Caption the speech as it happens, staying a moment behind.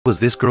It was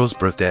this girl's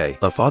birthday.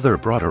 A father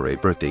brought her a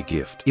birthday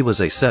gift. It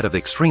was a set of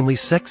extremely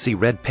sexy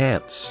red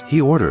pants. He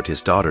ordered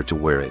his daughter to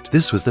wear it.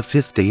 This was the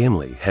 5th day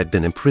Emily had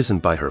been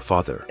imprisoned by her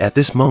father. At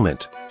this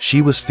moment,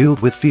 she was filled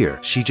with fear.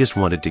 She just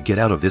wanted to get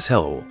out of this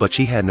hellhole, but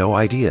she had no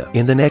idea.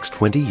 In the next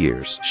 20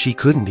 years, she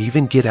couldn't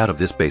even get out of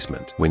this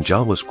basement. When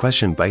John was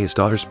questioned by his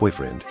daughter's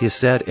boyfriend, he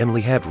said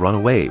Emily had run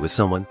away with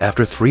someone.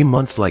 After 3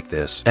 months like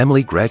this,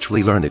 Emily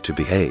gradually learned to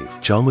behave.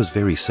 John was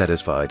very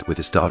satisfied with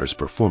his daughter's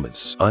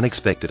performance.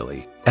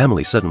 Unexpectedly,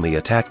 Emily suddenly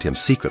attacked him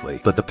secretly,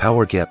 but the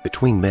power gap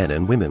between men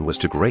and women was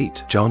too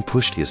great. John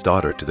pushed his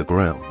daughter to the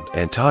ground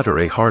and taught her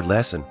a hard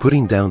lesson,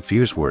 putting down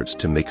fierce words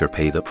to make her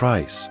pay the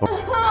price.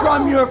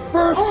 From your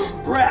first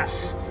breath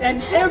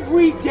and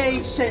every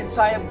day since,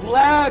 I have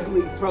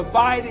gladly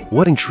provided.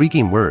 What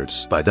intriguing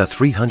words! By the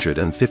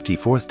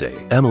 354th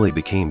day, Emily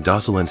became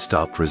docile and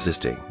stopped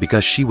resisting.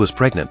 Because she was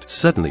pregnant,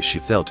 suddenly she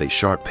felt a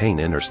sharp pain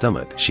in her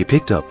stomach. She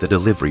picked up the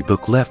delivery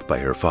book left by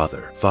her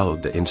father,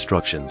 followed the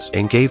instructions,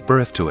 and gave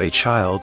birth to a child